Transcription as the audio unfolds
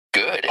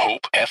Visit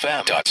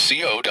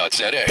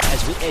hopefm.co.za.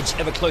 As we edge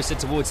ever closer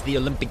towards the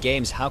Olympic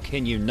Games, how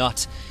can you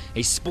not?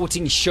 A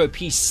sporting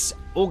showpiece,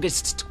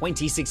 August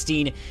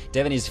 2016.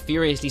 Devin is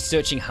furiously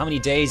searching how many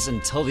days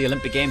until the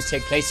Olympic Games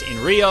take place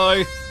in Rio.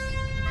 Did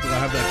I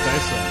have that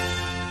face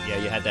on? Yeah,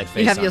 you had that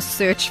face You have on. your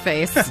search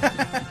face.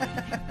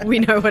 We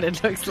know what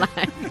it looks like.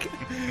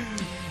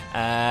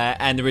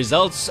 And the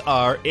results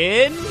are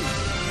in...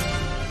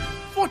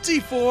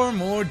 44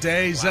 more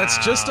days. That's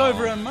just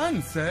over a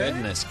month, eh?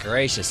 Goodness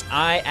gracious.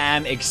 I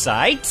am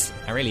excited.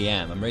 I really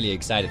am. I'm really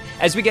excited.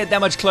 As we get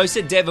that much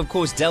closer, Dev, of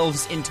course,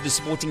 delves into the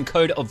sporting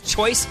code of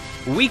choice.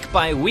 Week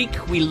by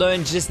week, we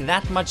learn just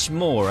that much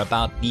more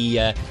about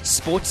the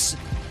sports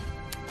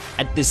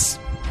at this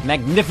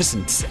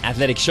magnificent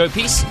athletic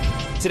showpiece.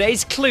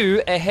 Today's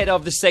clue ahead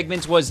of the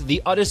segment was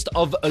the oddest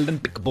of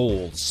Olympic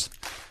balls.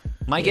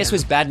 My guess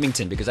was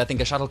badminton, because I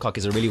think a shuttlecock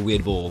is a really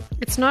weird ball.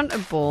 It's not a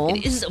ball.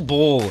 It is a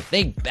ball.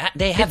 They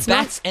have It's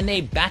bats and they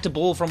bat a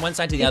ball from one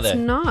side to the other. It's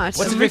not. What's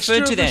It's it a mixture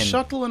referred to of a then?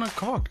 shuttle and a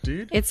cock,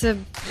 dude. It's a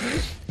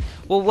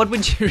Well, what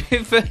would you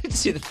refer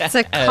to that it's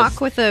a as?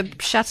 cock with a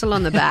shuttle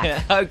on the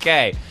back.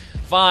 Okay,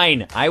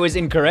 fine. I was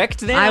incorrect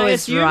then. I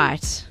was assume?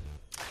 right.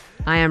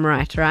 I am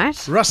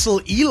right?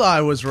 Russell Eli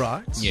was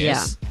right.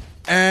 Yes.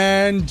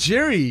 And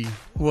Jerry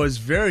was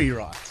very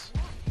right.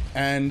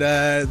 And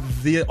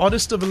the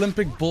oddest of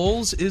Olympic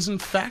balls is, in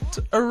fact,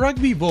 a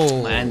rugby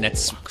ball. Man,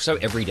 that's so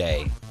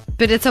everyday.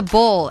 But it's a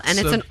ball, and It's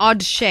it's a an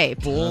odd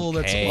shape. Ball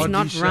that's Okay. It's oddly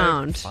not shaped.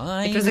 round.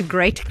 Fine. It was a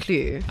great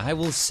clue. I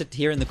will sit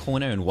here in the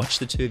corner and watch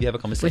the two of you have a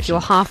conversation. With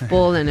your half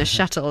ball and a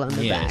shuttle on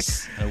the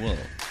Yes, I will.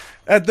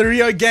 At the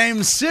Rio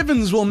Games,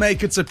 sevens will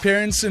make its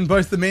appearance in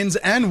both the men's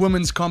and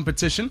women's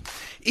competition.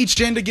 Each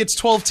gender gets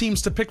 12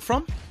 teams to pick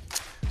from.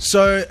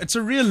 So it's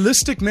a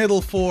realistic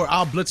medal for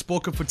our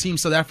Blitzbokke for Team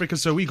South Africa.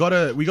 So we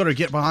gotta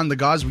get behind the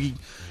guys. We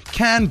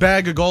can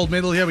bag a gold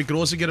medal here. We could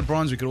also get a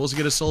bronze. We could also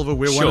get a silver.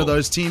 We're one Sure. of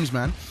those teams,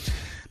 man.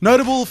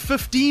 Notable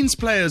 15s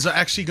players are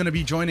actually going to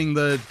be joining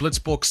the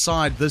Blitzbokke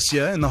side this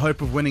year in the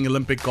hope of winning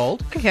Olympic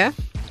gold. Okay.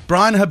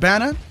 Brian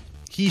Habana,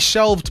 he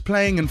shelved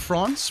playing in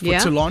France for Yeah.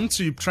 Toulon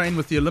to train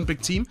with the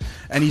Olympic team,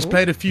 and he's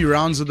played a few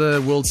rounds of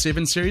the World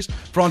 7 Series.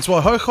 Francois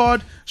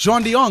Hougaard,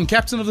 Jean Dion,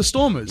 captain of the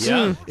Stormers.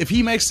 Yeah. If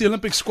he makes the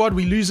Olympic squad,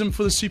 we lose him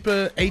for the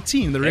Super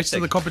 18, the rest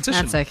of the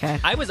competition. That's okay.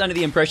 I was under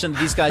the impression that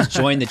these guys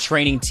joined the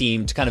training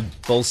team to kind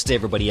of bolster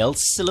everybody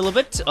else a little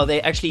bit. Are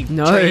they actually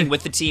No. training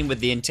with the team with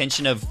the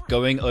intention of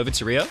going over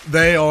to Rio?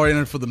 They are in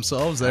it for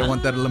themselves. They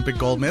want that Olympic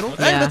gold medal.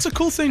 Hey, Yeah. that's a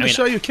cool thing to mean,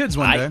 show your kids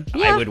one day.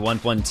 Yeah. I would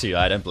want one too.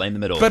 I don't blame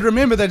them at all. But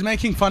remember, they're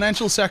making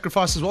financial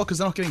sacrifice as well because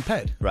they're not getting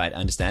paid. Right, I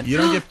understand. You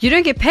don't get You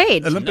don't get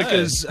paid. Olympic No.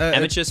 is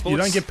Amateur You sports?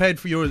 don't get paid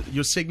for your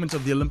segment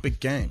of the Olympic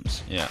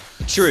Games. Yeah,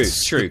 true.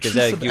 the Because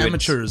truth of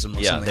amateurism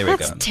or yeah, something there we like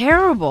go. That's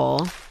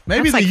terrible.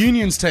 Maybe That's the like-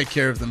 unions take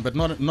care of them, but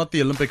not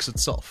the Olympics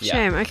itself. Yeah.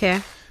 Shame.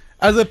 Okay.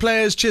 Other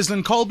players,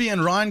 Cheslin Colby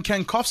and Ryan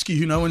Kankowski,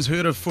 who no one's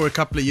heard of for a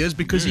couple of years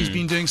because he's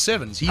been doing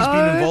sevens. He's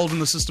been involved in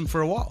the system for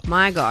a while.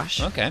 My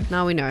gosh. Okay.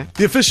 Now we know.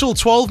 The official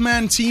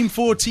 12-man team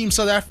for Team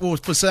South Africa, or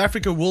for South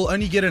Africa, will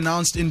only get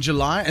announced in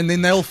July, and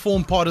then they'll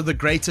form part of the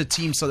greater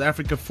Team South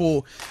Africa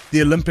for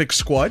the Olympic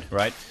squad.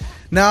 Right.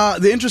 Now,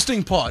 the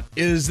interesting part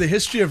is the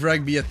history of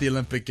rugby at the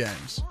Olympic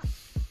Games.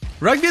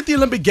 Rugby at the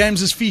Olympic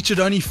Games is featured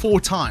only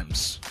 4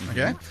 times.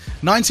 Okay,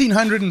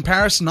 1900 in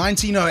Paris,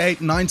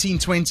 1908,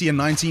 1920, and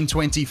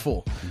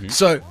 1924.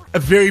 So a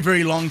very,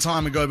 very long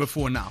time ago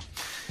before now.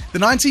 The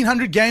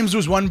 1900 Games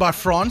was won by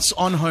France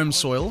on home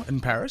soil in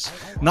Paris.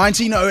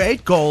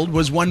 1908 gold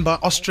was won by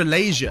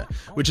Australasia,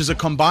 which is a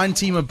combined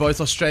team of both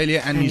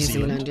Australia and New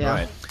Zealand. yeah.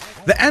 Right.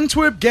 The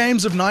Antwerp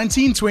Games of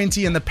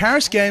 1920 and the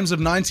Paris Games of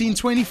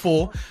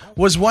 1924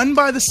 was won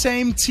by the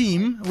same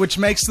team, which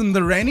makes them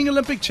the reigning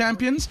Olympic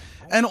champions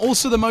and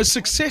also the most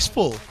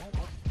successful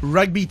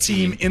rugby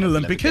team in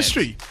Olympic Games.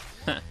 history.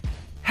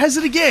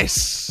 Hazard a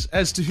guess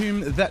as to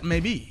whom that may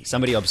be.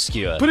 Somebody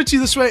obscure. Put it to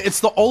you this way, it's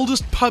the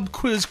oldest pub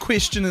quiz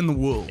question in the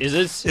world. Is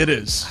it? It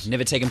is.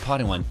 Never taken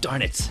part in one.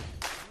 Darn it.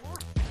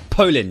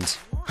 Poland.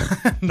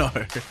 No.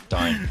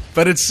 Darn.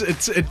 But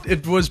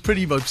it was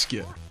pretty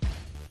obscure.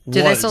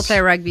 Do they Was. still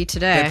play rugby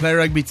today? They play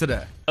rugby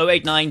today.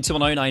 089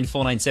 210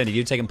 497. If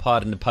you've taken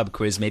part in the pub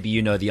quiz, maybe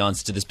you know the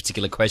answer to this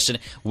particular question.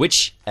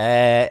 Which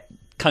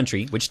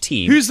country, which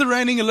team? Who's the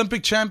reigning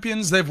Olympic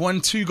champions? They've won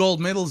 2 gold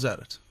medals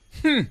at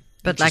it.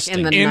 But like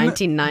in the In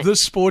 1990s. the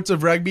sport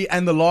of rugby,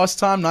 and the last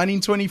time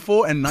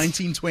 1924 and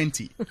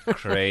 1920.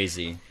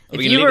 Crazy.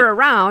 If you were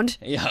around,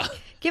 Yeah.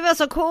 give us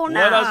a call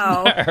Let us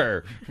now.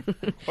 know.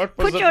 What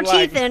was Put it your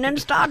like? teeth in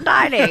and start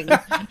dialing.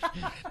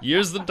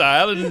 Use the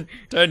dial and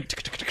turn.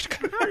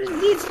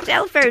 These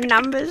cell phone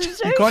numbers are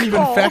so You can't even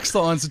small. fax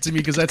the answer to me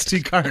because that's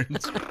too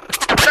current.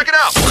 Check it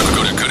out.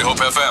 Go to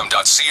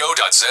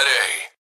goodhopefm.co.za.